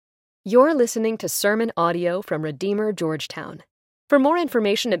You're listening to sermon audio from Redeemer Georgetown. For more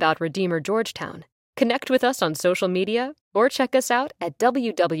information about Redeemer Georgetown, connect with us on social media or check us out at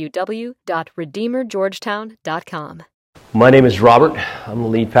www.redeemergeorgetown.com. My name is Robert. I'm the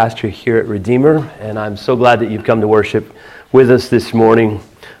lead pastor here at Redeemer, and I'm so glad that you've come to worship with us this morning.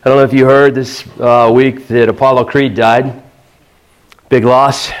 I don't know if you heard this week that Apollo Creed died. Big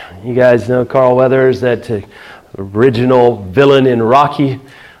loss. You guys know Carl Weathers, that original villain in Rocky.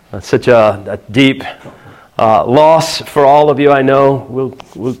 Such a deep loss for all of you, I know.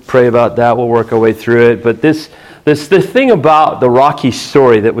 We'll pray about that. We'll work our way through it. But the thing about the Rocky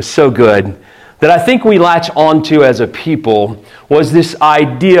story that was so good, that I think we latch onto as a people, was this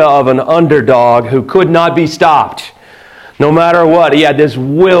idea of an underdog who could not be stopped. No matter what, he had this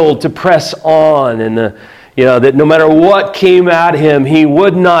will to press on, and that no matter what came at him, he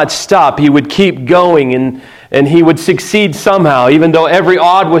would not stop. He would keep going, and he would succeed somehow, even though every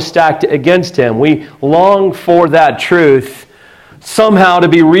odd was stacked against him. We long for that truth somehow to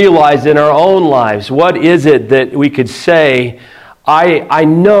be realized in our own lives. What is it that we could say, I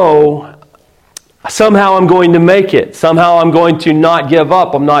know somehow I'm going to make it. Somehow I'm going to not give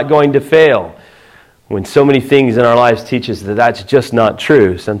up. I'm not going to fail. When so many things in our lives teach us that that's just not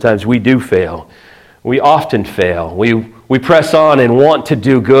true. Sometimes we do fail. We often fail. We press on and want to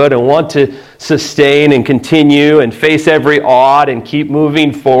do good and want to sustain and continue and face every odd and keep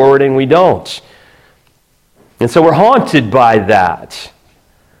moving forward, and we don't. And so we're haunted by that.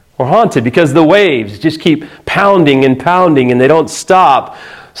 We're haunted because the waves just keep pounding and pounding, and they don't stop.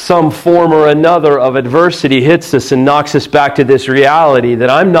 Some form or another of adversity hits us and knocks us back to this reality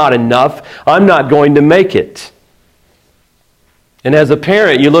that I'm not enough, I'm not going to make it. And as a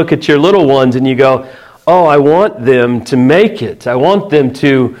parent, you look at your little ones and you go, oh, I want them to make it. I want them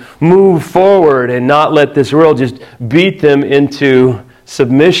to move forward and not let this world just beat them into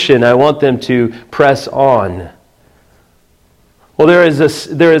submission. I want them to press on. Well, there is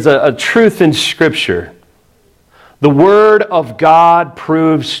a truth in Scripture. The Word of God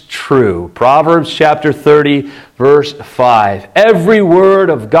proves true. Proverbs chapter 30, verse 5. Every word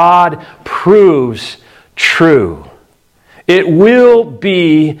of God proves true. It will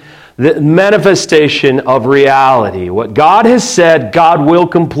be the manifestation of reality. What God has said, God will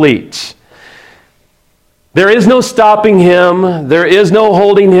complete. There is no stopping Him. There is no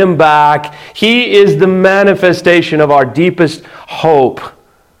holding Him back. He is the manifestation of our deepest hope.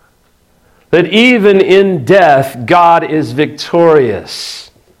 That even in death, God is victorious.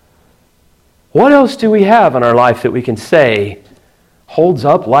 What else do we have in our life that we can say holds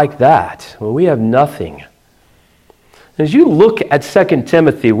up like that? Well, we have nothing. As you look at 2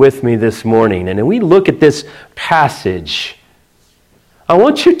 Timothy with me this morning, and we look at this passage, I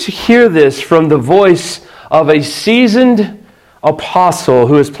want you to hear this from the voice of a seasoned apostle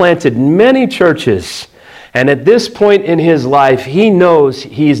who has planted many churches. And at this point in his life, he knows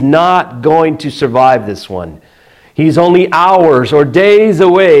he's not going to survive this one. He's only hours or days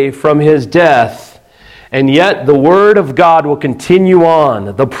away from his death. And yet the Word of God will continue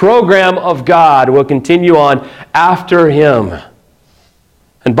on. The program of God will continue on after him.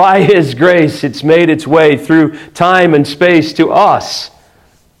 And by His grace, it's made its way through time and space to us.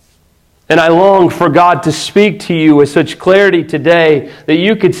 And I long for God to speak to you with such clarity today that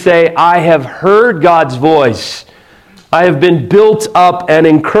you could say, I have heard God's voice. I have been built up and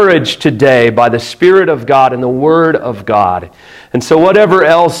encouraged today by the Spirit of God and the Word of God. And so whatever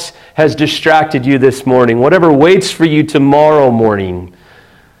else has distracted you this morning, whatever waits for you tomorrow morning,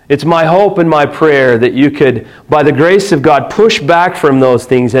 it's my hope and my prayer that you could, by the grace of God, push back from those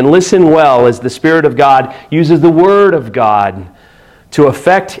things and listen well as the Spirit of God uses the Word of God to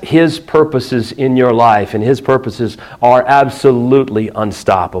affect His purposes in your life. And His purposes are absolutely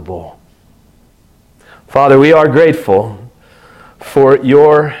unstoppable. Father, we are grateful for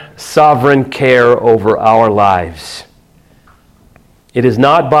your sovereign care over our lives. It is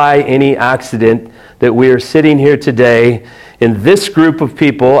not by any accident that we are sitting here today in this group of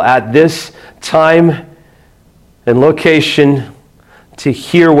people at this time and location to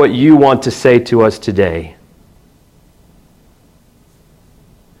hear what you want to say to us today.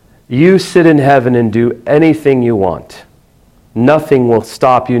 You sit in heaven and do anything you want. Nothing will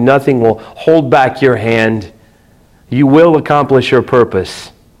stop you. Nothing will hold back your hand. You will accomplish your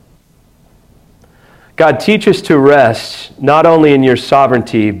purpose. God, teach us to rest not only in your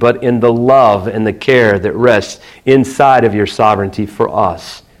sovereignty, but in the love and the care that rests inside of your sovereignty for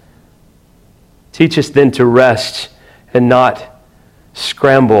us. Teach us then to rest and not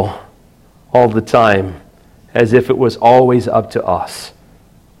scramble all the time as if it was always up to us.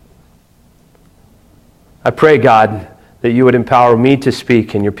 I pray, God, that you would empower me to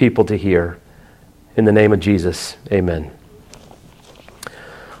speak and your people to hear. In the name of Jesus, amen.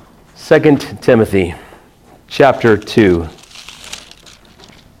 2 Timothy chapter 2.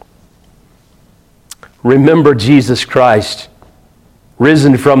 Remember Jesus Christ,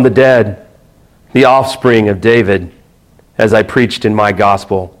 risen from the dead, the offspring of David, as I preached in my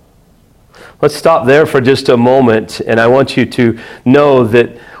gospel. Let's stop there for just a moment, and I want you to know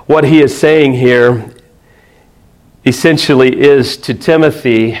that what he is saying here essentially is to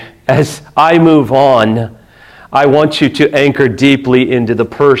Timothy, as I move on, I want you to anchor deeply into the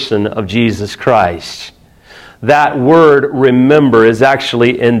person of Jesus Christ. That word, remember, is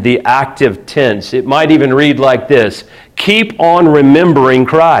actually in the active tense. It might even read like this: keep on remembering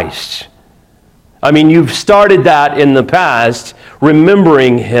Christ. I mean, you've started that in the past,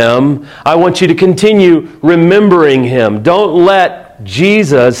 remembering Him. I want you to continue remembering Him. Don't let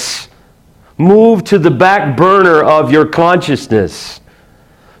Jesus move to the back burner of your consciousness.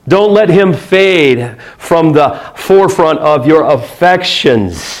 Don't let Him fade from the forefront of your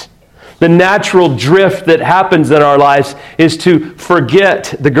affections. The natural drift that happens in our lives is to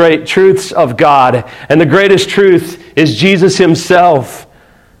forget the great truths of God. And the greatest truth is Jesus Himself.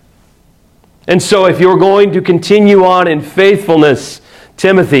 And so if you're going to continue on in faithfulness,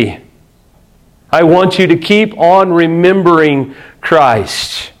 Timothy, I want you to keep on remembering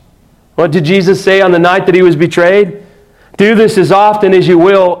Christ. What did Jesus say on the night that He was betrayed? Do this as often as you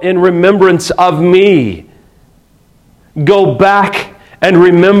will in remembrance of me. Go back and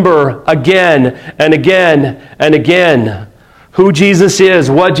remember again and again and again who Jesus is,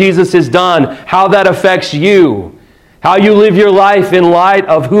 what Jesus has done, how that affects you, how you live your life in light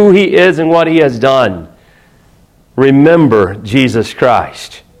of who He is and what He has done. Remember Jesus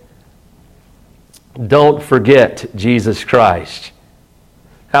Christ. Don't forget Jesus Christ.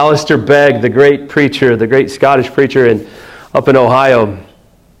 Alistair Begg, the great preacher, the great Scottish preacher up in Ohio,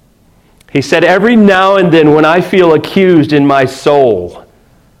 he said, every now and then when I feel accused in my soul,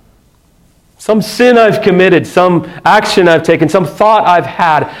 some sin I've committed, some action I've taken, some thought I've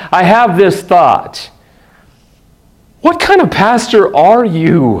had, I have this thought: what kind of pastor are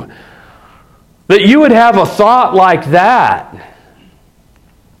you that you would have a thought like that?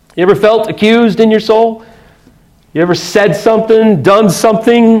 You ever felt accused in your soul? You ever said something, done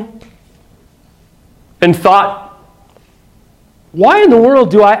something, and thought, why in the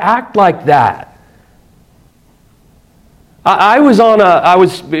world do I act like that? I was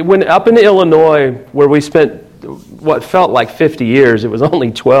up in Illinois, where we spent what felt like 50 years. It was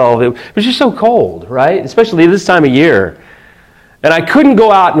only 12. It was just so cold, right? Especially this time of year. And I couldn't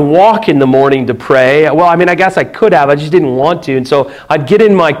go out and walk in the morning to pray. Well, I mean, I guess I could have. I just didn't want to. And so I'd get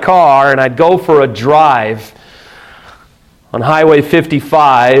in my car and I'd go for a drive on Highway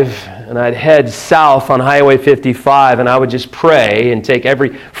 55, and I'd head south on Highway 55, and I would just pray and take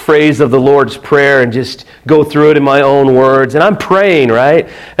every phrase of the Lord's Prayer and just go through it in my own words. And I'm praying, right?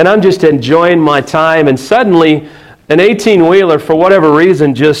 And I'm just enjoying my time, and suddenly an 18-wheeler, for whatever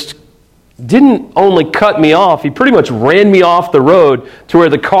reason, just didn't only cut me off, he pretty much ran me off the road to where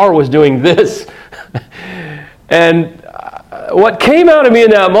the car was doing this. And what came out of me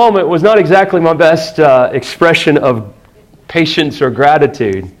in that moment was not exactly my best expression of patience or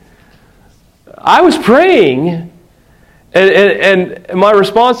gratitude. I was praying, and my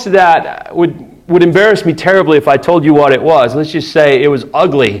response to that would embarrass me terribly if I told you what it was. Let's just say it was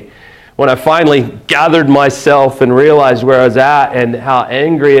ugly when I finally gathered myself and realized where I was at and how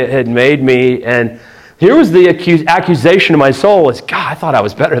angry it had made me. And here was the accusation of my soul is, God, I thought I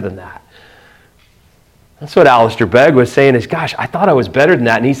was better than that. That's what Alistair Begg was saying is, gosh, I thought I was better than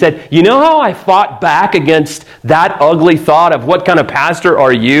that. And he said, you know how I fought back against that ugly thought of what kind of pastor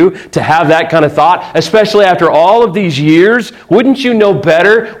are you to have that kind of thought, especially after all of these years? Wouldn't you know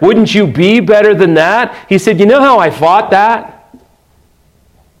better? Wouldn't you be better than that? He said, you know how I fought that?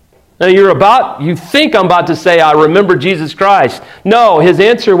 Now you think I'm about to say, I remember Jesus Christ. No, his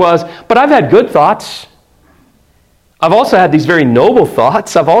answer was, but I've had good thoughts. I've also had these very noble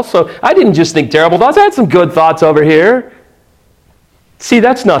thoughts. I didn't just think terrible thoughts. I had some good thoughts over here. See,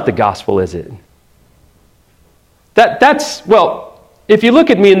 that's not the gospel, is it? Well, if you look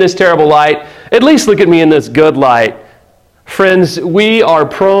at me in this terrible light, at least look at me in this good light. Friends, we are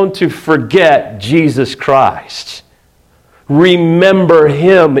prone to forget Jesus Christ. Remember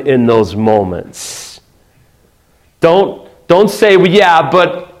Him in those moments. Don't say, well, yeah,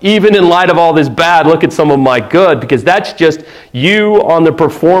 but even in light of all this bad, look at some of my good, because that's just you on the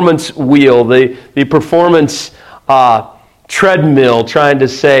performance wheel, the performance treadmill trying to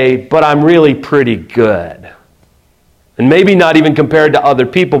say, but I'm really pretty good. And maybe not even compared to other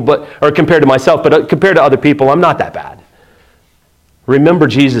people, or compared to myself, but compared to other people, I'm not that bad. remember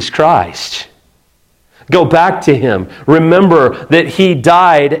Jesus Christ. Go back to him. Remember that he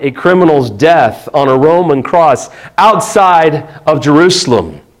died a criminal's death on a Roman cross outside of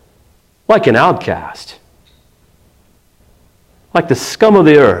Jerusalem, like an outcast, like the scum of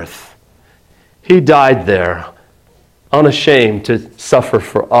the earth. He died there, unashamed to suffer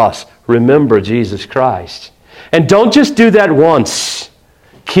for us. Remember Jesus Christ. And don't just do that once.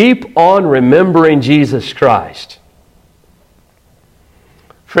 Keep on remembering Jesus Christ.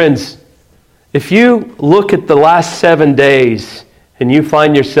 Friends, if you look at the last 7 days and you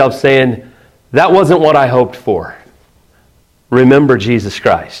find yourself saying, that wasn't what I hoped for, remember Jesus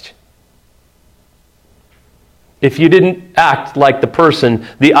Christ. If you didn't act like the person,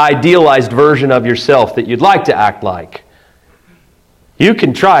 the idealized version of yourself that you'd like to act like, you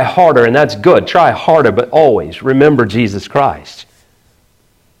can try harder, and that's good. Try harder, but always remember Jesus Christ.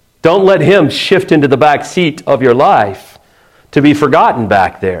 Don't let him shift into the back seat of your life to be forgotten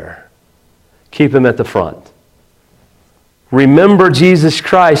back there. Keep him at the front. Remember Jesus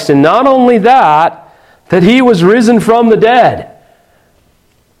Christ, and not only that he was risen from the dead.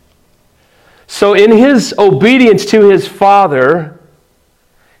 So in his obedience to his Father,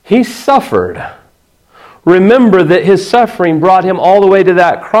 he suffered. Remember that his suffering brought him all the way to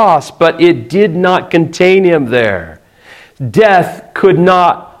that cross, but it did not contain him there. Death could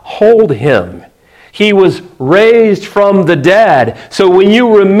not hold him. He was raised from the dead. So when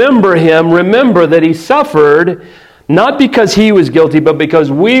you remember him, remember that he suffered, not because he was guilty, but because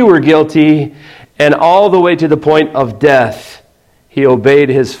we were guilty, and all the way to the point of death, he obeyed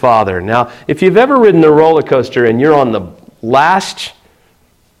his Father. Now, if you've ever ridden a roller coaster and you're on the last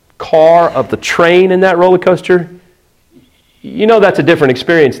car of the train in that roller coaster, you know that's a different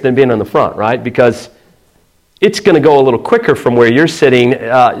experience than being on the front, right? Because it's going to go a little quicker from where you're sitting.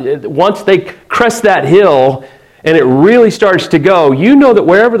 Once they crest that hill and it really starts to go, you know that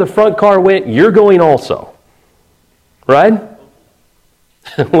wherever the front car went, you're going also. Right?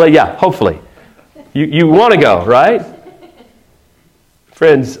 Well, yeah, hopefully. You want to go, right?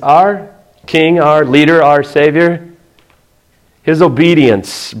 Friends, our King, our leader, our Savior, his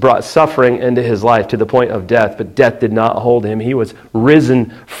obedience brought suffering into his life to the point of death, but death did not hold him. He was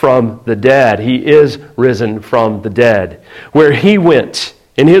risen from the dead. He is risen from the dead. Where he went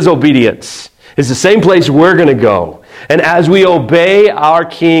in his obedience is the same place we're going to go. And as we obey our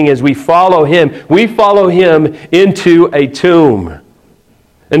King, as we follow him into a tomb.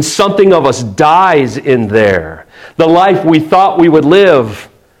 And something of us dies in there. The life we thought we would live,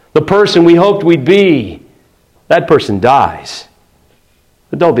 the person we hoped we'd be, that person dies.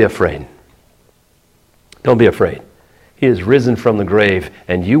 But don't be afraid. Don't be afraid. He is risen from the grave,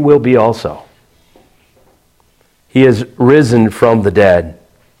 and you will be also. He is risen from the dead.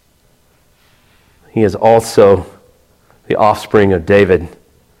 He is also the offspring of David.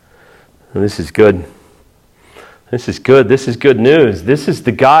 And this is good. This is good. This is good news. This is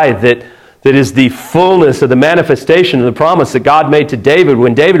the guy that is the fullness of the manifestation of the promise that God made to David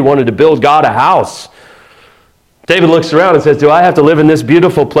when David wanted to build God a house. David looks around and says, do I have to live in this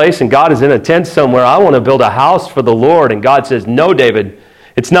beautiful place? And God is in a tent somewhere. I want to build a house for the Lord. And God says, no, David,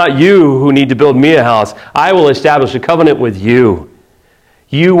 it's not you who need to build me a house. I will establish a covenant with you.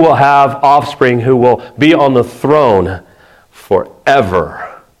 You will have offspring who will be on the throne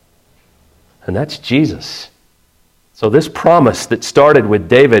forever. And that's Jesus. So this promise that started with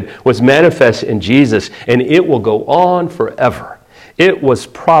David was manifest in Jesus, and it will go on forever. It was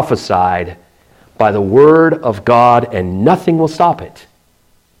prophesied by the Word of God, and nothing will stop it.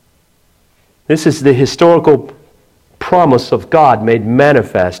 This is the historical promise of God made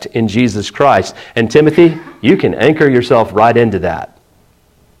manifest in Jesus Christ. And Timothy, you can anchor yourself right into that.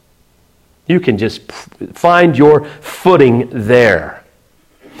 You can just find your footing there.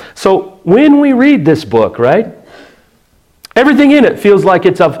 So when we read this book, right, everything in it feels like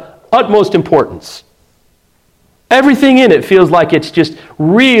it's of utmost importance. Everything in it feels like it's just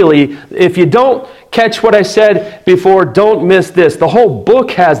really, if you don't catch what I said before, don't miss this. The whole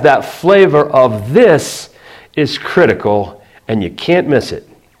book has that flavor of this is critical, and you can't miss it.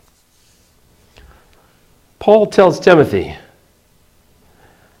 Paul tells Timothy,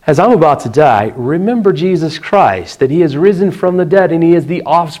 as I'm about to die, remember Jesus Christ, that he is risen from the dead and he is the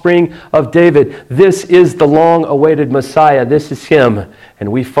offspring of David. This is the long-awaited Messiah. This is him,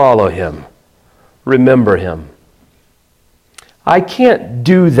 and we follow him. Remember him. I can't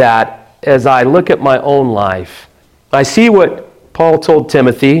do that as I look at my own life. I see what Paul told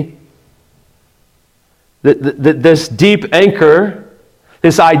Timothy, that this deep anchor,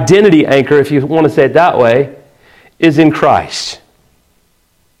 this identity anchor, if you want to say it that way, is in Christ.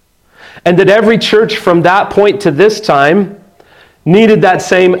 And that every church from that point to this time needed that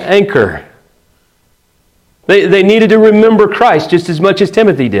same anchor. They needed to remember Christ just as much as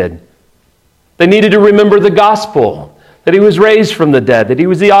Timothy did. They needed to remember the gospel, that he was raised from the dead, that he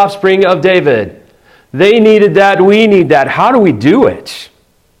was the offspring of David. They needed that. We need that. How do we do it?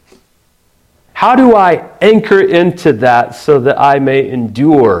 How do I anchor into that so that I may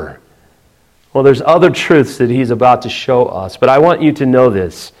endure? Well, there's other truths that he's about to show us, but I want you to know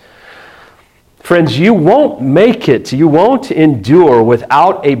this. Friends, you won't make it, you won't endure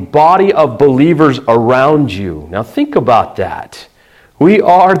without a body of believers around you. Now think about that. We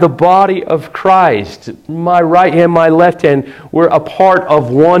are the body of Christ. My right hand, my left hand, we're a part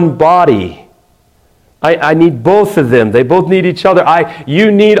of one body. I need both of them. They both need each other.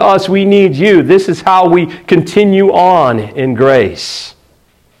 You need us, we need you. This is how we continue on in grace.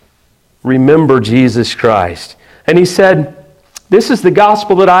 Remember Jesus Christ. And he said, this is the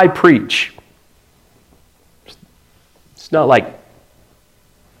gospel that I preach. It's not like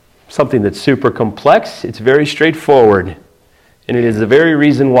something that's super complex. It's very straightforward. And it is the very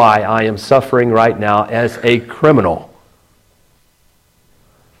reason why I am suffering right now as a criminal.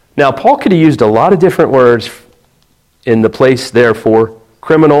 Now, Paul could have used a lot of different words in the place there for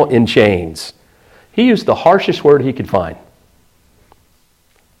criminal in chains. He used the harshest word he could find.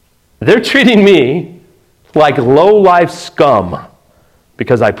 They're treating me like low-life scum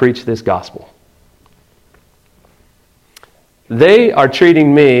because I preach this gospel. They are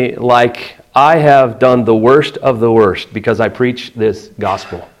treating me like I have done the worst of the worst because I preach this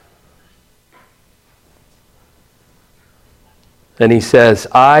gospel. And he says,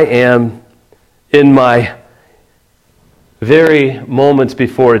 I am in my very moments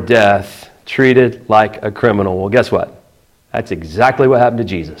before death treated like a criminal. Well, guess what? That's exactly what happened to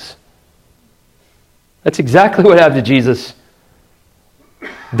Jesus. That's exactly what happened to Jesus.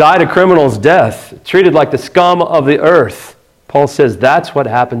 Died a criminal's death, treated like the scum of the earth. Paul says, that's what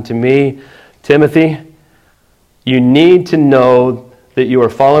happened to me. Timothy, you need to know that you are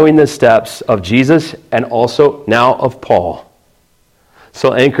following the steps of Jesus and also now of Paul.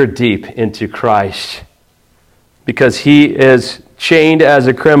 So anchor deep into Christ because he is chained as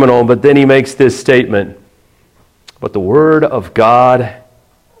a criminal, but then he makes this statement, but the word of God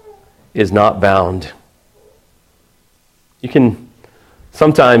is not bound. You can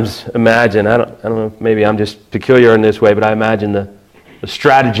sometimes imagine, I don't know if maybe I'm just peculiar in this way, but I imagine the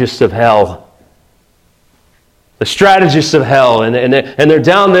strategists of hell. The strategists of hell, and they're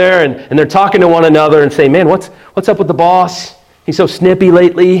down there and they're talking to one another and saying, man, what's up with the boss? He's so snippy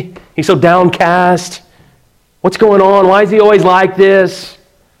lately. He's so downcast. What's going on? Why is he always like this?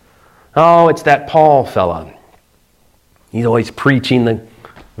 Oh, it's that Paul fella. He's always preaching the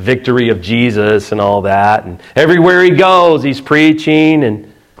victory of Jesus and all that. And everywhere he goes, he's preaching.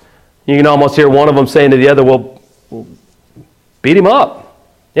 And you can almost hear one of them saying to the other, well beat him up.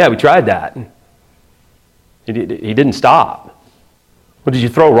 Yeah, we tried that. He didn't stop. Well, did you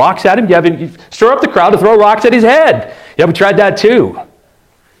throw rocks at him? You stir up the crowd to throw rocks at his head. Yeah, we tried that too.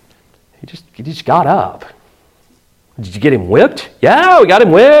 He just got up. Did you get him whipped? Yeah, we got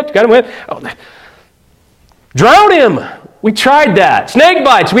him whipped. Oh, drown him. We tried that. Snake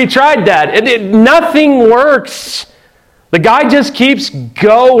bites. We tried that. Nothing works. The guy just keeps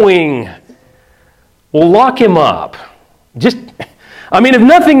going. We'll lock him up. If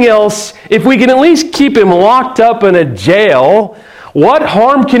nothing else, if we can at least keep him locked up in a jail, what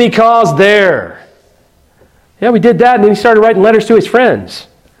harm can he cause there? Yeah, we did that, and then he started writing letters to his friends.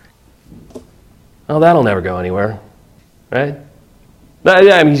 Oh, that'll never go anywhere, right?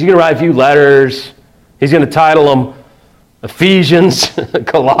 He's going to write a few letters. He's going to title them Ephesians,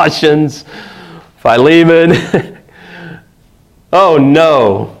 Colossians, Philemon. Oh,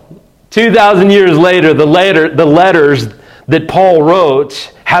 no. 2,000 years later, the letters that Paul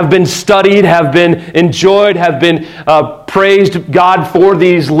wrote have been studied, have been enjoyed, have been praised God for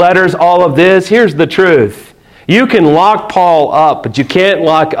these letters, all of this. Here's the truth. You can lock Paul up, but you can't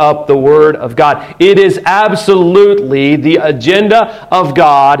lock up the Word of God. It is absolutely the agenda of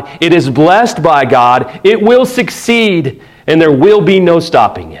God. It is blessed by God. It will succeed, and there will be no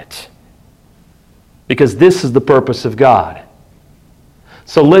stopping it. Because this is the purpose of God.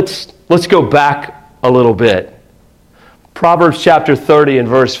 So let's go back a little bit. Proverbs chapter 30 and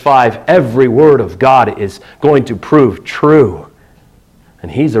verse 5, every word of God is going to prove true.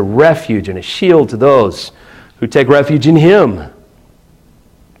 And He's a refuge and a shield to those who take refuge in Him.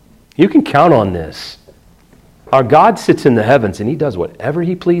 You can count on this. Our God sits in the heavens and He does whatever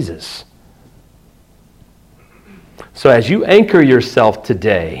He pleases. So as you anchor yourself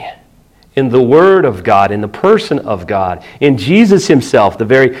today in the Word of God, in the person of God, in Jesus Himself, the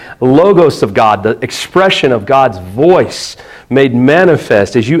very logos of God, the expression of God's voice, made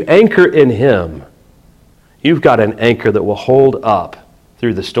manifest, as you anchor in Him, you've got an anchor that will hold up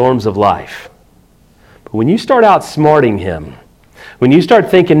through the storms of life. But when you start outsmarting Him, when you start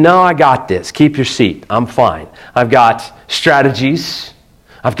thinking, no, I got this, keep your seat, I'm fine. I've got strategies,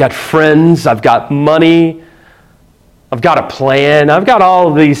 I've got friends, I've got money, I've got a plan, I've got all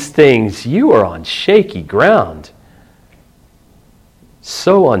of these things. You are on shaky ground.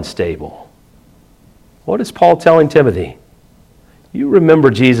 So unstable. What is Paul telling Timothy? You remember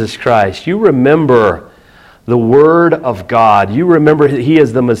Jesus Christ. You remember the Word of God. You remember He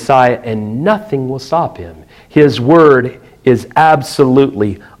is the Messiah, and nothing will stop Him. His Word is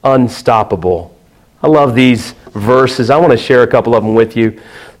absolutely unstoppable. I love these verses. I want to share a couple of them with you.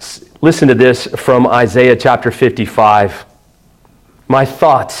 Listen to this from Isaiah chapter 55. My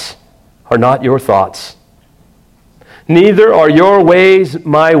thoughts are not your thoughts. Neither are your ways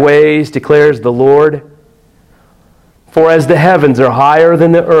my ways, declares the Lord. For as the heavens are higher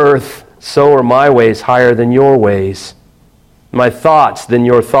than the earth, so are my ways higher than your ways, my thoughts than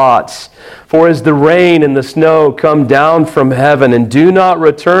your thoughts. For as the rain and the snow come down from heaven and do not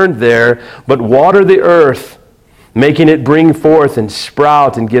return there, but water the earth, making it bring forth and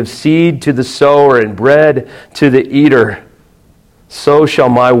sprout and give seed to the sower and bread to the eater, so shall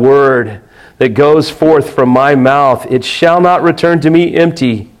my word that goes forth from my mouth, it shall not return to me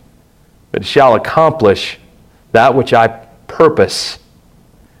empty, but shall accomplish that which I purpose,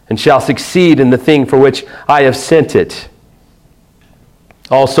 and shall succeed in the thing for which I have sent it.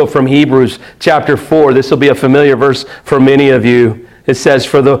 Also from Hebrews chapter 4, this will be a familiar verse for many of you. It says,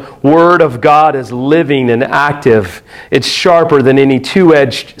 for the word of God is living and active. It's sharper than any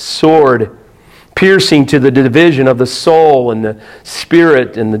two-edged sword, piercing to the division of the soul and the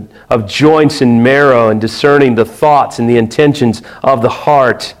spirit and of joints and marrow, and discerning the thoughts and the intentions of the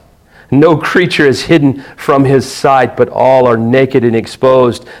heart. No creature is hidden from His sight, but all are naked and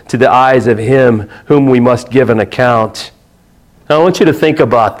exposed to the eyes of Him whom we must give an account. Now, I want you to think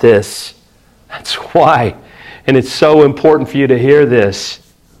about this. That's why, and it's so important for you to hear this.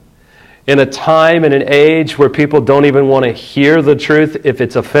 In a time and an age where people don't even want to hear the truth, if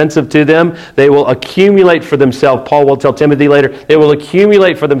it's offensive to them, they will accumulate for themselves, Paul will tell Timothy later, they will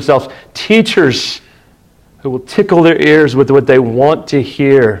accumulate for themselves teachers who will tickle their ears with what they want to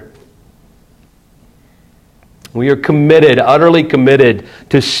hear. We are committed, utterly committed,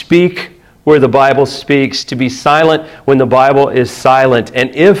 to speak where the Bible speaks, to be silent when the Bible is silent.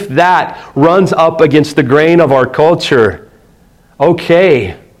 And if that runs up against the grain of our culture,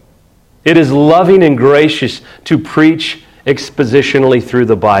 okay, it is loving and gracious to preach expositionally through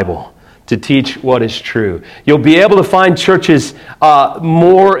the Bible, to teach what is true. You'll be able to find churches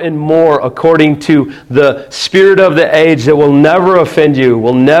more and more according to the spirit of the age that will never offend you,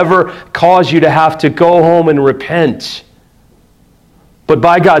 will never cause you to have to go home and repent. But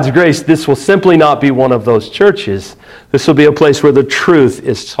by God's grace, this will simply not be one of those churches. This will be a place where the truth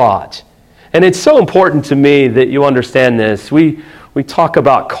is taught. And it's so important to me that you understand this. We talk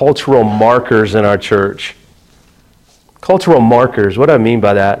about cultural markers in our church. Cultural markers, what do I mean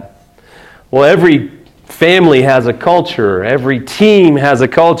by that? Well, every family has a culture. Every team has a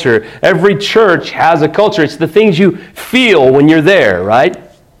culture. Every church has a culture. It's the things you feel when you're there, right?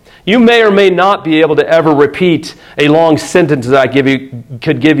 You may or may not be able to ever repeat a long sentence that I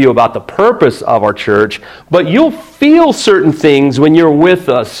could give you about the purpose of our church, but you'll feel certain things when you're with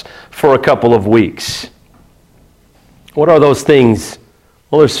us for a couple of weeks. What are those things?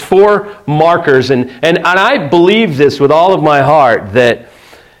 Well, there's 4 markers, and I believe this with all of my heart, that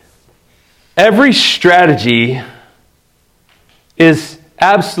every strategy is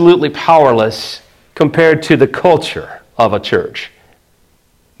absolutely powerless compared to the culture of a church.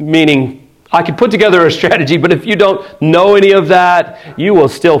 Meaning, I could put together a strategy, but if you don't know any of that, you will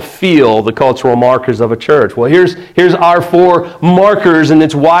still feel the cultural markers of a church. Well, here's our 4 markers, and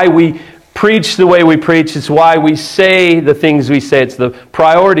it's why we preach the way we preach. It's why we say the things we say. It's the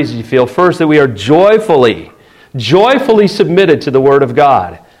priorities you feel. First, that we are joyfully submitted to the Word of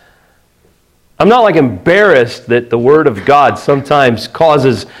God. I'm not embarrassed that the Word of God sometimes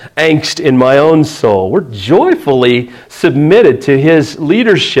causes angst in my own soul. We're joyfully submitted to His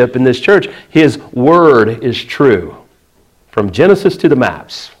leadership in this church. His Word is true. From Genesis to the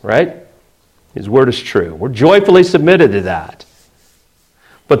maps, right? His Word is true. We're joyfully submitted to that.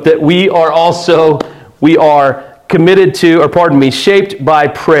 But that we are committed to, shaped by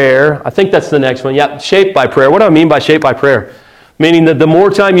prayer. I think that's the next one. Yeah, shaped by prayer. What do I mean by shaped by prayer? Meaning that the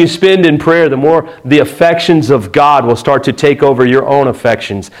more time you spend in prayer, the more the affections of God will start to take over your own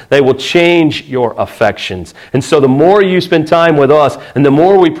affections. They will change your affections. And so the more you spend time with us and the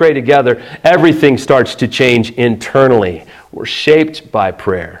more we pray together, everything starts to change internally. we're shaped by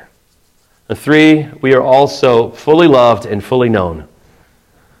prayer. And 3, we are also fully loved and fully known.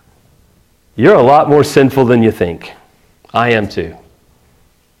 You're a lot more sinful than you think. I am too.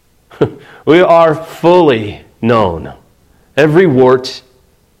 We are fully known. Every wart,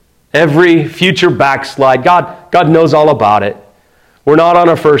 every future backslide, God knows all about it. We're not on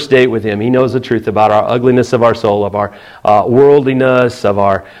our first date with Him. He knows the truth about our ugliness of our soul, of our worldliness, of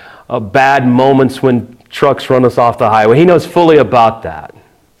our bad moments when trucks run us off the highway. He knows fully about that.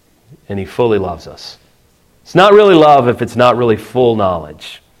 And He fully loves us. It's not really love if it's not really full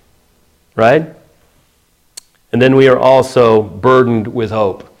knowledge. Right? And then we are also burdened with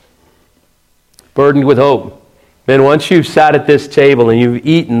hope. Burdened with hope. Man, once you've sat at this table and you've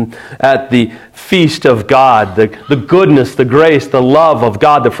eaten at the feast of God, the goodness, the grace, the love of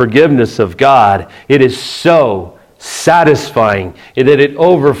God, the forgiveness of God, it is so satisfying that it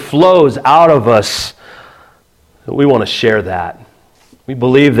overflows out of us. We want to share that. We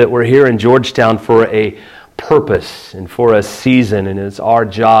believe that we're here in Georgetown for a purpose and for a season, and it's our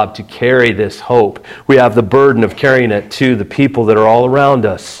job to carry this hope. We have the burden of carrying it to the people that are all around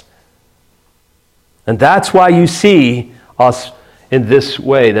us. And that's why you see us in this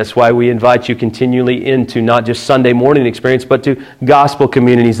way. That's why we invite you continually into not just Sunday morning experience, but to gospel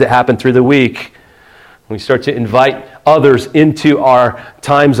communities that happen through the week. We start to invite others into our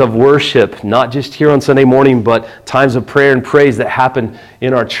times of worship, not just here on Sunday morning, but times of prayer and praise that happen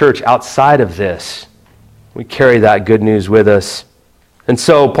in our church outside of this. We carry that good news with us. And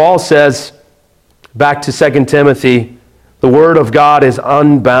so Paul says, back to 2 Timothy, the Word of God is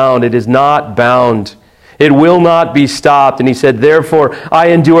unbound. It is not bound. It will not be stopped. And he said, therefore, I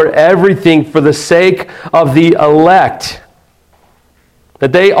endure everything for the sake of the elect,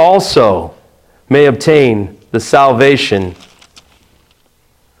 that they also may obtain the salvation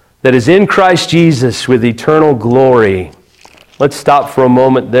that is in Christ Jesus with eternal glory. Let's stop for a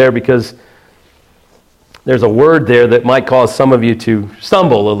moment there, because there's a word there that might cause some of you to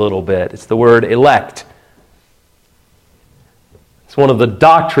stumble a little bit. It's the word elect. It's one of the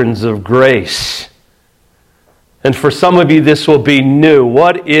doctrines of grace. And for some of you, this will be new.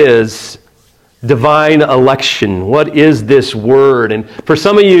 What is divine election? What is this word? And for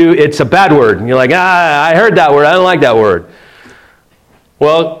some of you, it's a bad word. And you're like, I heard that word. I don't like that word.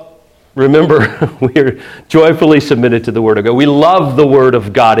 Well, remember, we are joyfully submitted to the Word of God. We love the Word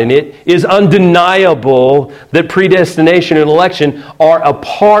of God, and it is undeniable that predestination and election are a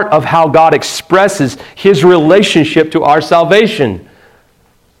part of how God expresses His relationship to our salvation.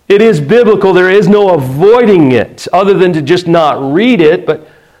 It is biblical. There is no avoiding it other than to just not read it. But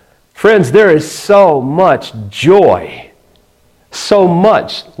friends, there is so much joy, so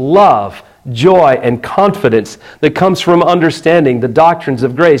much love, joy, and confidence that comes from understanding the doctrines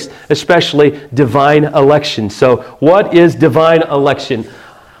of grace, especially divine election. So, what is divine election?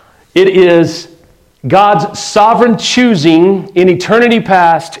 It is God's sovereign choosing in eternity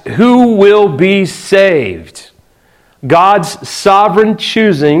past who will be saved. God's sovereign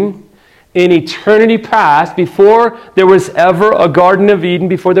choosing in eternity past, before there was ever a Garden of Eden,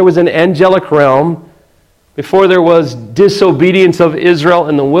 before there was an angelic realm, before there was disobedience of Israel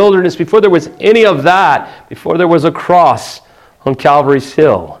in the wilderness, before there was any of that, before there was a cross on Calvary's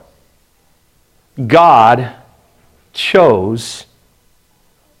hill, God chose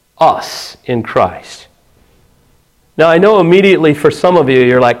us in Christ. Now, I know immediately for some of you,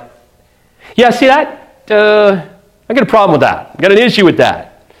 you're like, yeah, see that? I got a problem with that. I got an issue with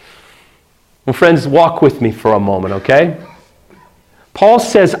that. Well, friends, walk with me for a moment, okay? Paul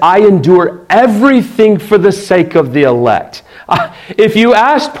says, I endure everything for the sake of the elect. If you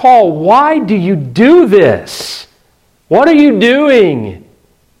ask Paul, why do you do this? What are you doing?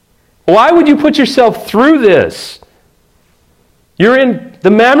 Why would you put yourself through this? You're in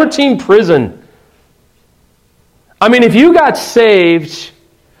the Mamertine prison. I mean, if you got saved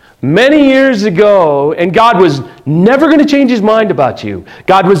many years ago and God was never going to change His mind about you,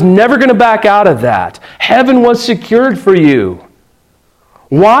 God was never going to back out of that, heaven was secured for you,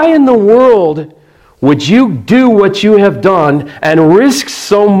 why in the world would you do what you have done and risk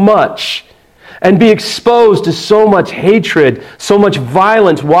so much and be exposed to so much hatred, so much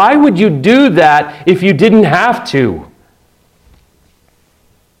violence? Why would you do that if you didn't have to?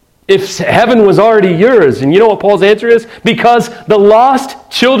 If heaven was already yours. And you know what Paul's answer is? Because the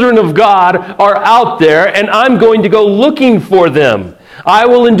lost children of God are out there, and I'm going to go looking for them. I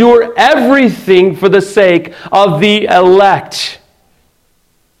will endure everything for the sake of the elect.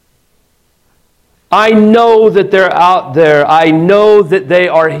 I know that they're out there. I know that they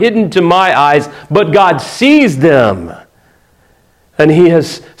are hidden to my eyes, but God sees them. And He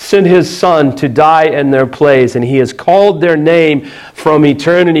has sent His Son to die in their place, and He has called their name from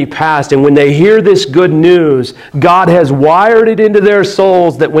eternity past. And when they hear this good news, God has wired it into their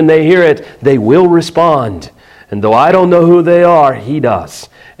souls that when they hear it, they will respond. And though I don't know who they are, He does.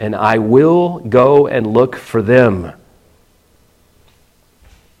 And I will go and look for them.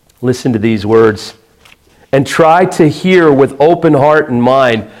 Listen to these words and try to hear with open heart and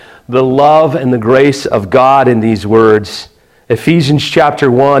mind the love and the grace of God in these words. Ephesians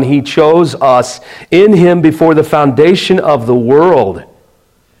chapter 1, He chose us in Him before the foundation of the world,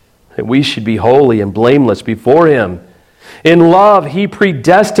 that we should be holy and blameless before Him. In love, He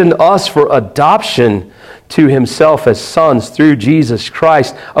predestined us for adoption to Himself as sons through Jesus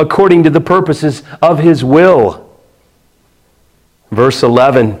Christ, according to the purposes of His will. Verse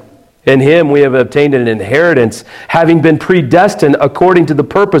 11, in Him we have obtained an inheritance, having been predestined according to the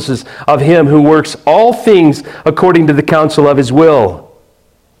purposes of Him who works all things according to the counsel of His will.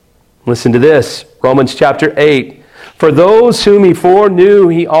 Listen to this, Romans chapter 8. For those whom He foreknew,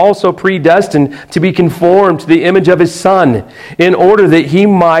 He also predestined to be conformed to the image of His Son, in order that He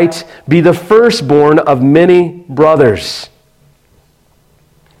might be the firstborn of many brothers.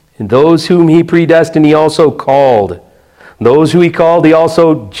 And those whom He predestined, He also called. Those who He called, He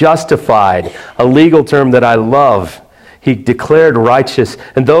also justified, a legal term that I love. He declared righteous.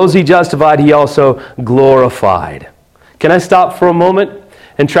 And those He justified, He also glorified. Can I stop for a moment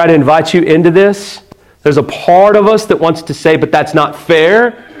and try to invite you into this? There's a part of us that wants to say, but that's not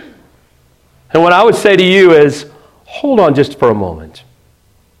fair. And what I would say to you is, hold on just for a moment.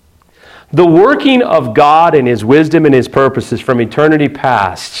 The working of God and His wisdom and His purposes from eternity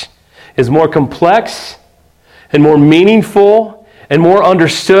past is more complex and more meaningful and more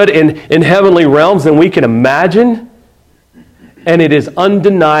understood in heavenly realms than we can imagine. And it is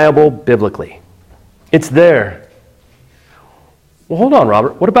undeniable biblically. It's there. Well, hold on,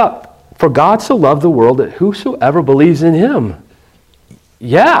 Robert. What about, for God so loved the world that whosoever believes in Him?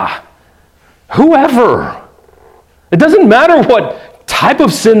 Yeah. Whoever. It doesn't matter what type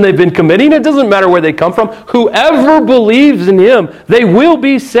of sin they've been committing. It doesn't matter where they come from. Whoever believes in Him, they will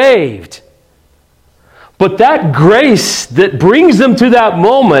be saved. But that grace that brings them to that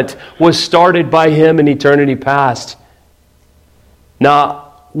moment was started by Him in eternity past.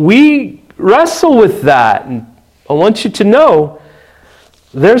 Now, we wrestle with that. And I want you to know,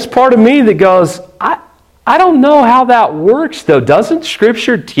 there's part of me that goes, I don't know how that works, though. Doesn't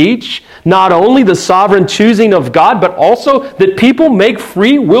Scripture teach not only the sovereign choosing of God, but also that people make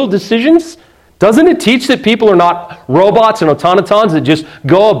free will decisions? Doesn't it teach that people are not robots and automatons that just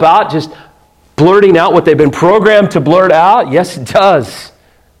go about just blurting out what they've been programmed to blurt out? Yes, it does.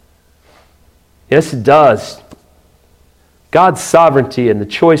 Yes, it does. God's sovereignty and the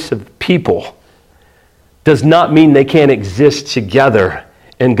choice of people does not mean they can't exist together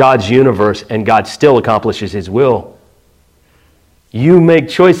in God's universe and God still accomplishes His will. You make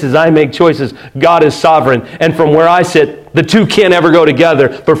choices, I make choices. God is sovereign. And from where I sit, the two can't ever go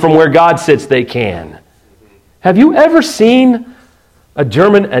together, but from where God sits, they can. Have you ever seen a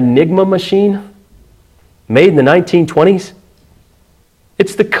German Enigma machine made in the 1920s?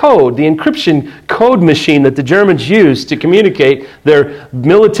 It's the code, the encryption code machine that the Germans used to communicate their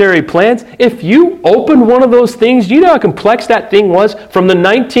military plans. If you opened one of those things, do you know how complex that thing was from the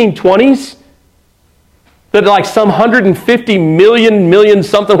 1920s? That like some 150 million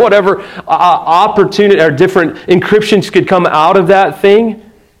something, whatever opportunity or different encryptions could come out of that thing.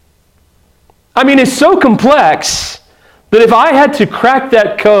 I mean, it's so complex that if I had to crack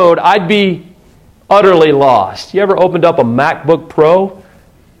that code, I'd be utterly lost. You ever opened up a MacBook Pro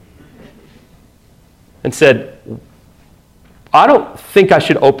and said, I don't think I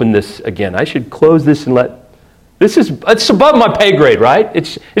should open this again. I should close this and it's above my pay grade, right?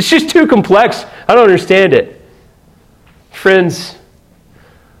 It's just too complex. I don't understand it. Friends,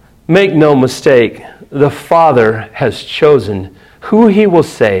 make no mistake, the Father has chosen who He will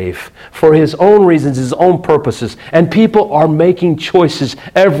save for His own reasons, His own purposes, and people are making choices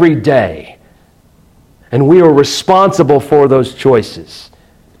every day. And we are responsible for those choices.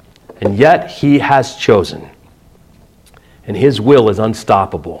 And yet He has chosen. And His will is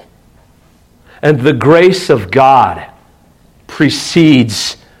unstoppable. And the grace of God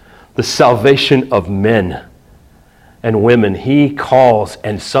precedes the salvation of men and women. He calls,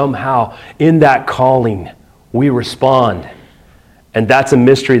 and somehow in that calling we respond. And that's a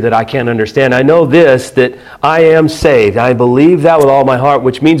mystery that I can't understand. I know this, that I am saved. I believe that with all my heart,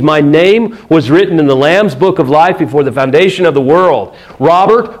 which means my name was written in the Lamb's Book of Life before the foundation of the world.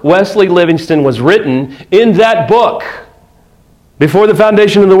 Robert Wesley Livingston was written in that book before the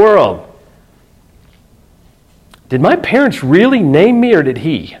foundation of the world. did my parents really name me or did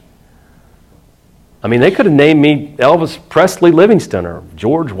he? I mean, they could have named me Elvis Presley Livingston or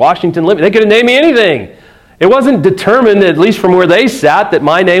George Washington Livingston. They could have named me anything. It wasn't determined, at least from where they sat, that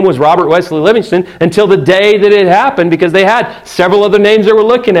my name was Robert Wesley Livingston until the day that it happened, because they had several other names they were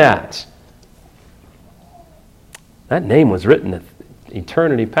looking at. That name was written at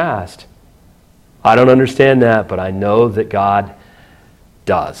eternity past. I don't understand that, but I know that God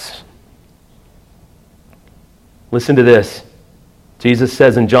does. Listen to this. Jesus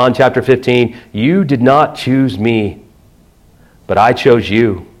says in John chapter 15, "You did not choose me, but I chose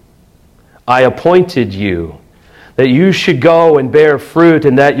you. I appointed you, that you should go and bear fruit,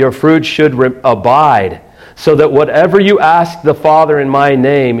 and that your fruit should abide, so that whatever you ask the Father in my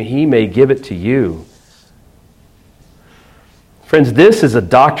name, He may give it to you." Friends, this is a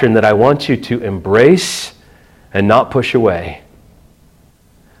doctrine that I want you to embrace and not push away.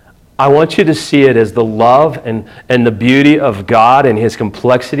 I want you to see it as the love and the beauty of God and His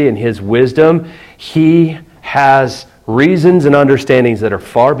complexity and His wisdom. He has reasons and understandings that are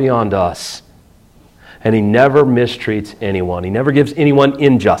far beyond us. And He never mistreats anyone. He never gives anyone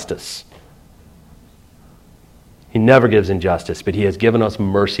injustice. He never gives injustice, but He has given us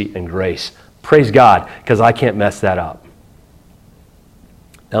mercy and grace. Praise God, because I can't mess that up.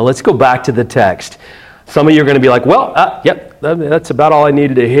 Now let's go back to the text. Some of you are going to be like, well, yep, that's about all I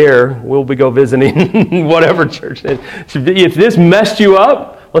needed to hear. We'll be go visiting whatever church. If this messed you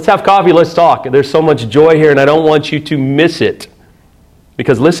up, let's have coffee, let's talk. There's so much joy here, and I don't want you to miss it.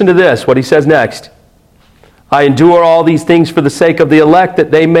 Because listen to this, what he says next. "I endure all these things for the sake of the elect,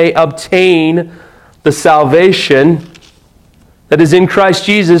 that they may obtain the salvation that is in Christ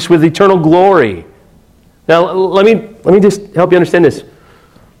Jesus with eternal glory." Now, let me just help you understand this.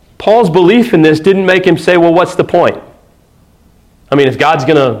 Paul's belief in this didn't make him say, well, what's the point? I mean, if God's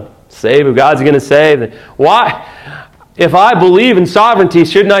going to save, then why? If I believe in sovereignty,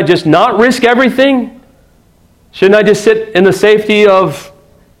 shouldn't I just not risk everything? Shouldn't I just sit in the safety of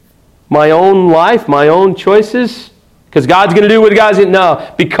my own life, my own choices? Because God's going to do what God's going to...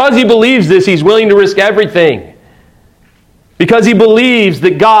 No. Because he believes this, he's willing to risk everything. Because he believes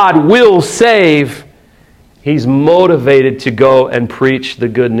that God will save, he's motivated to go and preach the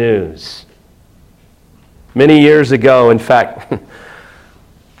good news. Many years ago, in fact,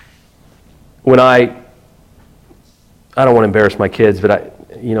 when I don't want to embarrass my kids,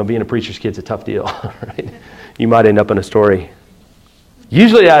 but being a preacher's kid's a tough deal, right? You might end up in a story.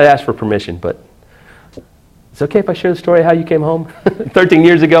 Usually I'd ask for permission, but it's okay if I share the story of how you came home? 13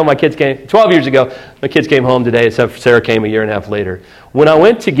 years ago, 12 years ago, my kids came home today, except Sarah came a year and a half later. When I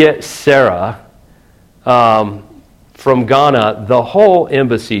went to get Sarah from Ghana, the whole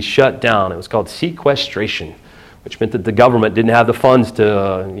embassy shut down. It was called sequestration, which meant that the government didn't have the funds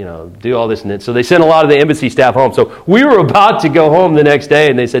to, do all this. And so they sent a lot of the embassy staff home. So we were about to go home the next day,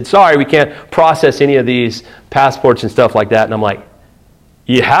 and they said, sorry, we can't process any of these passports and stuff like that. And I'm like,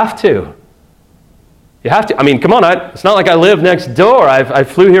 you have to. You have to. I mean, come on. It's not like I live next door. I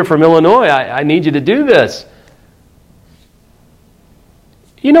flew here from Illinois. I need you to do this.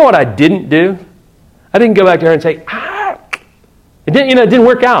 You know what I didn't do? I didn't go back to her and say, it didn't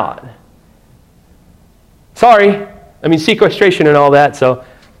work out. Sorry. I mean, sequestration and all that. So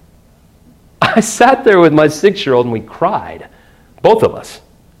I sat there with my 6-year-old and we cried. Both of us.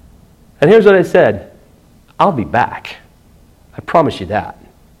 And here's what I said. I'll be back. I promise you that.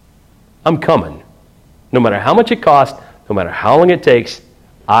 I'm coming. No matter how much it costs, no matter how long it takes,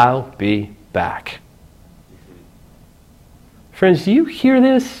 I'll be back. Friends, do you hear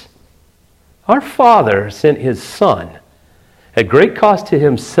this? Our Father sent His Son at great cost to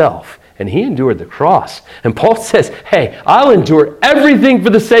Himself, and He endured the cross. And Paul says, hey, I'll endure everything for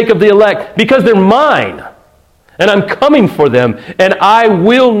the sake of the elect because they're mine, and I'm coming for them, and I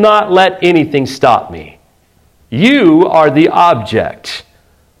will not let anything stop me. You are the object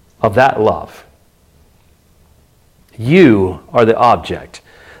of that love. You are the object.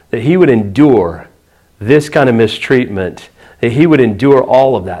 That He would endure this kind of mistreatment, that He would endure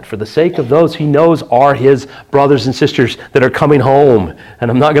all of that for the sake of those He knows are His brothers and sisters that are coming home. And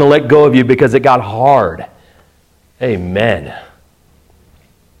I'm not going to let go of you because it got hard. Amen.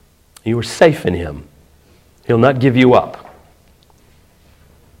 You are safe in Him. He'll not give you up.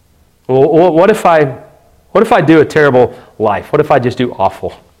 Well, what if I do a terrible life? What if I just do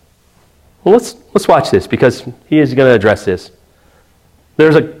awful? Well, let's watch this because he is going to address this.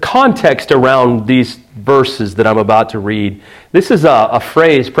 There's a context around these verses that I'm about to read. This is a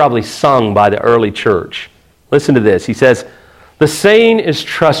phrase probably sung by the early church. Listen to this. He says, the saying is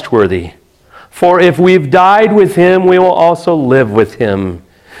trustworthy, for if we've died with Him, we will also live with Him.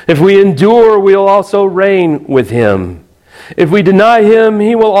 If we endure, we'll also reign with him. If we deny him,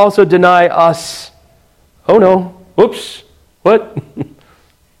 he will also deny us. Oh no. Whoops. What?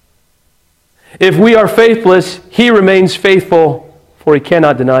 If we are faithless, he remains faithful, for he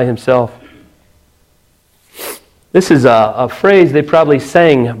cannot deny himself. This is a phrase they probably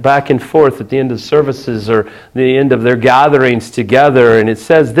sang back and forth at the end of services or the end of their gatherings together. And it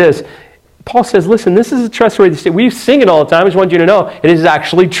says this. Paul says, listen, this is a trustworthy statement. We sing it all the time. I just want you to know it is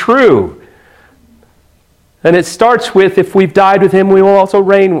actually true. And it starts with, if we've died with him, we will also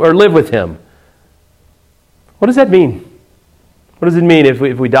reign or live with him. What does that mean? What does it mean if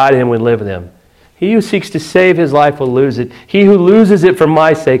we die to him, we live with him? He who seeks to save his life will lose it. He who loses it for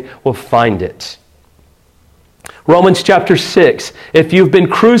my sake will find it. Romans chapter 6, if you've been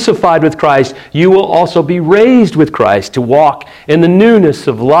crucified with Christ, you will also be raised with Christ to walk in the newness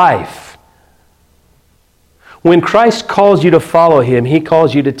of life. When Christ calls you to follow him, he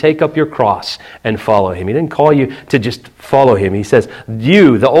calls you to take up your cross and follow him. He didn't call you to just follow him. He says,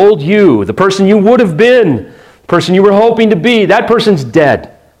 you, the old you, the person you would have been, the person you were hoping to be, that person's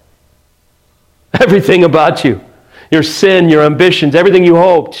dead. Everything about you, your sin, your ambitions, everything you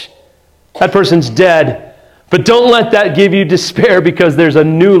hoped, that person's dead. But don't let that give you despair, because there's a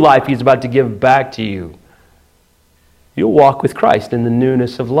new life he's about to give back to you. You'll walk with Christ in the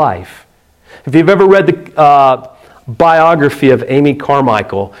newness of life. If you've ever read the biography of Amy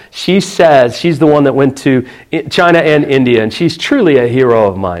Carmichael, she says, she's the one that went to China and India, and she's truly a hero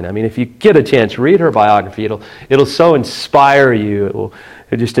of mine. I mean, if you get a chance, read her biography. It'll so inspire you. It'll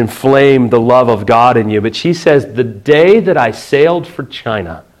just inflame the love of God in you. But she says, the day that I sailed for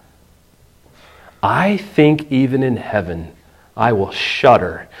China, I think even in heaven, I will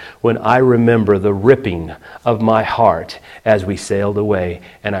shudder when I remember the ripping of my heart as we sailed away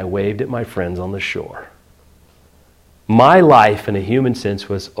and I waved at my friends on the shore. My life, in a human sense,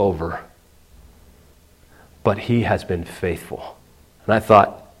 was over. But he has been faithful. And I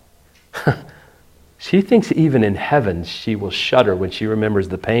thought, she thinks even in heaven she will shudder when she remembers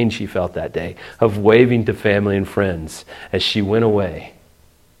the pain she felt that day of waving to family and friends as she went away.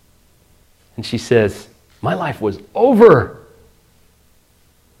 And she says, my life was over.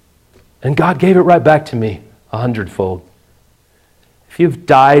 And God gave it right back to me 100-fold. If you've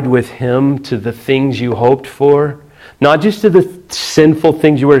died with him to the things you hoped for, not just to the sinful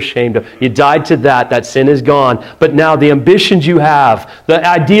things you were ashamed of. You died to that sin is gone. But now the ambitions you have, the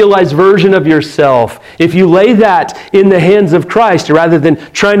idealized version of yourself, if you lay that in the hands of Christ rather than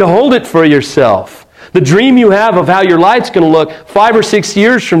trying to hold it for yourself, the dream you have of how your life's going to look 5 or 6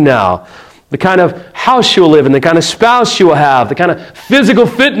 years from now, the kind of house you will live in, the kind of spouse you will have, the kind of physical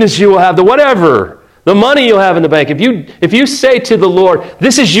fitness you will have, the whatever, the money you'll have in the bank. If you say to the Lord,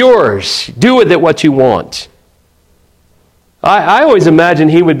 this is yours, do with it what you want. I always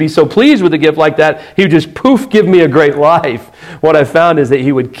imagined he would be so pleased with a gift like that, he would just poof, give me a great life. What I found is that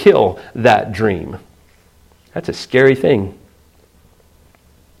he would kill that dream. That's a scary thing.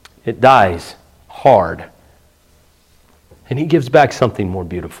 It dies hard. And he gives back something more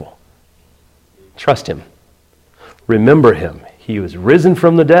beautiful. Trust him. Remember him. He was risen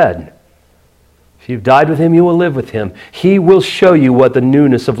from the dead. If you've died with him, you will live with him. He will show you what the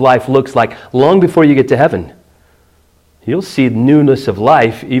newness of life looks like long before you get to heaven. You'll see newness of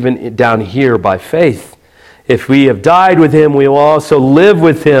life even down here by faith. If we have died with him, we will also live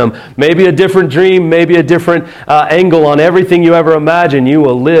with him. Maybe a different dream, maybe a different angle on everything you ever imagined. You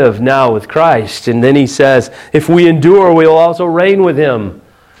will live now with Christ. And then he says, if we endure, we will also reign with him.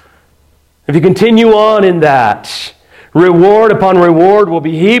 If you continue on in that, reward upon reward will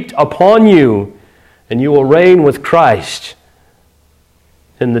be heaped upon you, and you will reign with Christ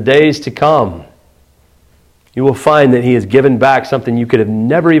in the days to come. You will find that he has given back something you could have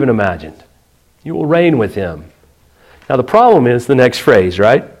never even imagined. You will reign with him. Now the problem is the next phrase,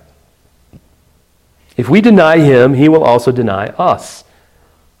 right? If we deny him, he will also deny us.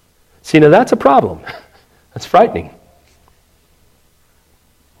 See, now that's a problem. That's frightening.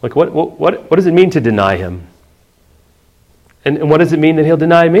 Like, what does it mean to deny him? And what does it mean that he'll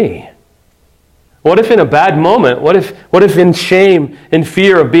deny me? What if in a bad moment, what if in shame, in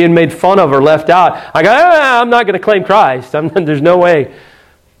fear of being made fun of or left out, I go, I'm not going to claim Christ. There's no way.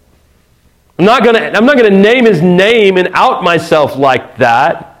 I'm not going to name his name and out myself like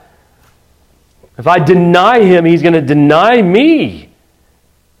that. If I deny him, he's going to deny me.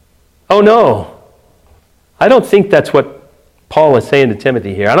 Oh no. I don't think that's what Paul is saying to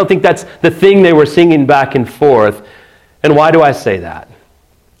Timothy here. I don't think that's the thing they were singing back and forth. And why do I say that?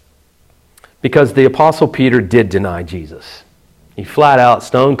 Because the Apostle Peter did deny Jesus. He flat out,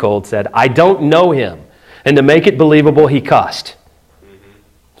 stone cold, said, I don't know him. And to make it believable, he cussed.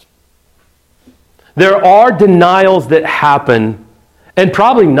 There are denials that happen, and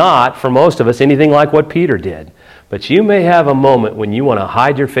probably not, for most of us, anything like what Peter did. But you may have a moment when you want to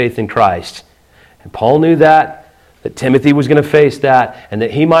hide your faith in Christ. And Paul knew that Timothy was going to face that, and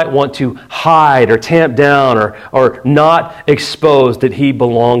that he might want to hide or tamp down or not expose that he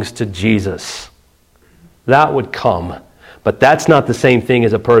belongs to Jesus. That would come. But that's not the same thing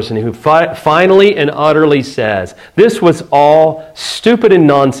as a person who finally and utterly says, this was all stupid and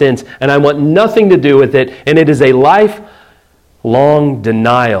nonsense, and I want nothing to do with it, and it is a lifelong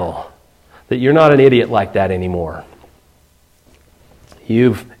denial that you're not an idiot like that anymore.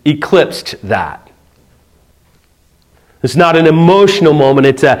 You've eclipsed that. It's not an emotional moment.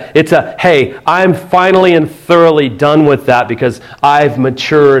 It's a, hey, I'm finally and thoroughly done with that because I've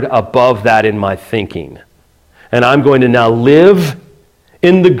matured above that in my thinking. And I'm going to now live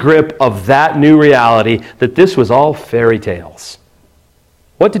in the grip of that new reality that this was all fairy tales.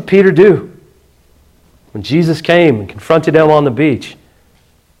 What did Peter do when Jesus came and confronted him on the beach?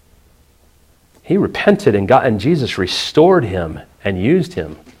 He repented and Jesus restored him and used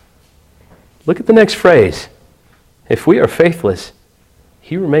him. Look at the next phrase. If we are faithless,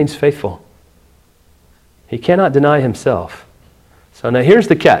 he remains faithful. He cannot deny himself. So now here's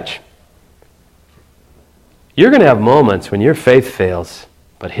the catch. You're going to have moments when your faith fails,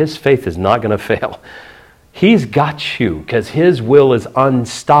 but his faith is not going to fail. He's got you because his will is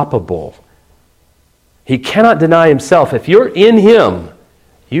unstoppable. He cannot deny himself. If you're in him,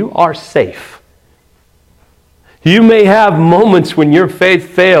 you are safe. You may have moments when your faith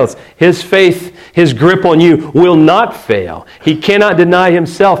fails. His faith, his grip on you will not fail. He cannot deny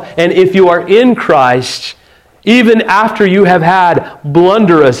himself. And if you are in Christ, even after you have had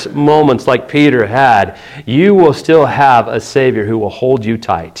blunderous moments like Peter had, you will still have a Savior who will hold you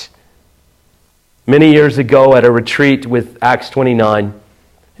tight. Many years ago at a retreat with Acts 29,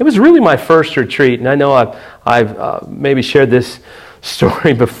 it was really my first retreat, and I know I've maybe shared this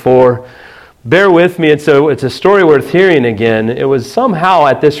story before. Bear with me, and so it's a story worth hearing again. It was somehow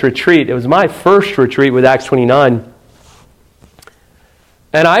at this retreat, it was my first retreat with Acts 29,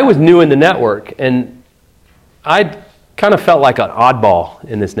 and I was new in the network, and I kind of felt like an oddball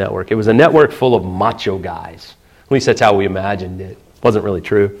in this network. It was a network full of macho guys. At least that's how we imagined it. It wasn't really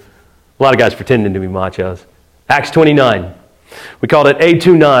true. A lot of guys pretending to be machos. Acts 29. We called it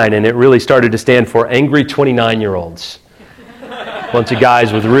A29, and it really started to stand for Angry 29-Year-Olds. Bunch of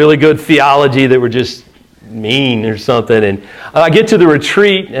guys with really good theology that were just mean or something. And I get to the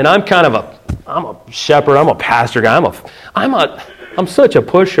retreat, and I'm a shepherd. I'm a pastor guy. I'm such a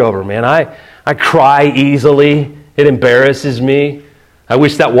pushover, man. I cry easily. It embarrasses me. I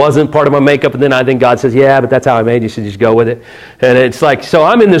wish that wasn't part of my makeup, and then I think God says, yeah, but that's how I made you, so just go with it. And it's like, so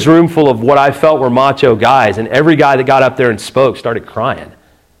I'm in this room full of what I felt were macho guys, and every guy that got up there and spoke started crying.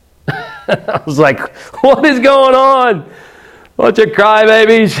 I was like, what is going on? Bunch of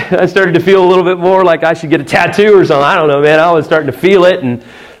crybabies. I started to feel a little bit more like I should get a tattoo or something. I don't know, man. I was starting to feel it, and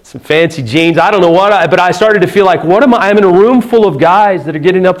some fancy jeans. I don't know but I started to feel like, what am I? I'm in a room full of guys that are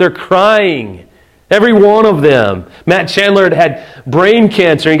getting up there crying. Every one of them. Matt Chandler had brain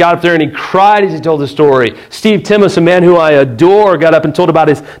cancer. He got up there and he cried as he told the story. Steve Timmis, a man who I adore, got up and told about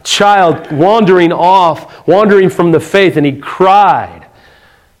his child wandering from the faith, and he cried.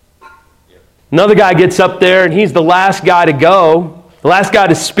 Another guy gets up there, and he's the last guy to go, the last guy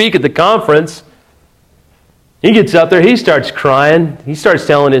to speak at the conference. He gets up there, he starts crying. He starts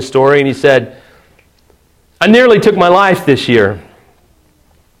telling his story, and he said, I nearly took my life this year.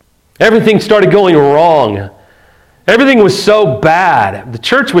 Everything started going wrong. Everything was so bad. The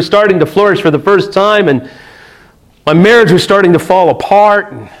church was starting to flourish for the first time, and my marriage was starting to fall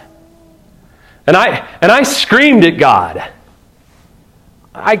apart. And I screamed at God.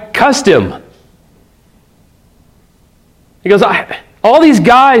 I cussed him. He goes, all these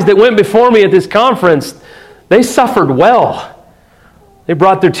guys that went before me at this conference, they suffered well. They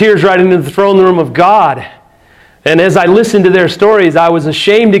brought their tears right into the throne room of God. And as I listened to their stories, I was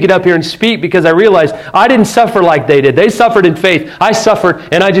ashamed to get up here and speak because I realized I didn't suffer like they did. They suffered in faith. I suffered,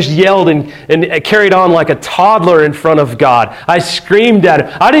 and I just yelled and carried on like a toddler in front of God. I screamed at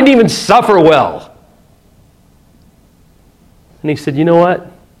him. I didn't even suffer well. And he said, you know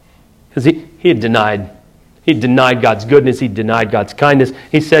what? Because he had denied God's goodness. He denied God's kindness.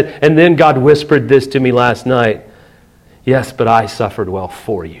 He said, and then God whispered this to me last night. Yes, but I suffered well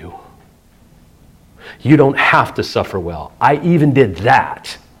for you. You don't have to suffer well. I even did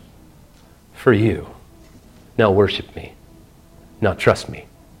that for you. Now worship me. Now trust me.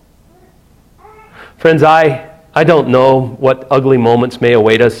 Friends, I don't know what ugly moments may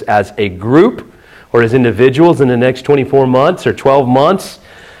await us as a group or as individuals in the next 24 months or 12 months.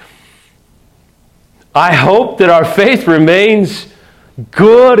 I hope that our faith remains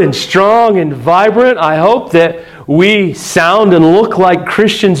good and strong and vibrant. I hope that we sound and look like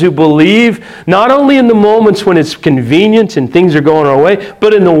Christians who believe, not only in the moments when it's convenient and things are going our way,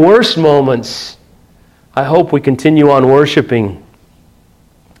 but in the worst moments. I hope we continue on worshiping.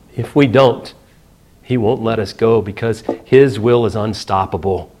 If we don't, He won't let us go because His will is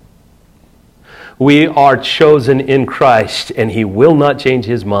unstoppable. We are chosen in Christ, and He will not change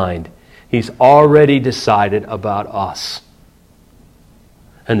His mind. He's already decided about us.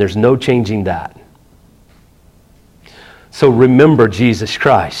 And there's no changing that. So remember Jesus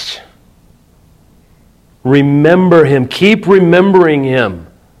Christ. Remember Him. Keep remembering Him.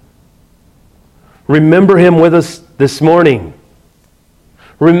 Remember Him with us this morning.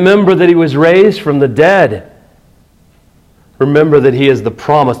 Remember that He was raised from the dead. Remember that He is the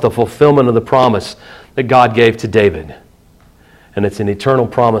promise, the fulfillment of the promise that God gave to David. And it's an eternal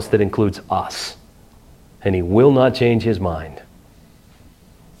promise that includes us. And He will not change His mind.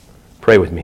 Pray with me.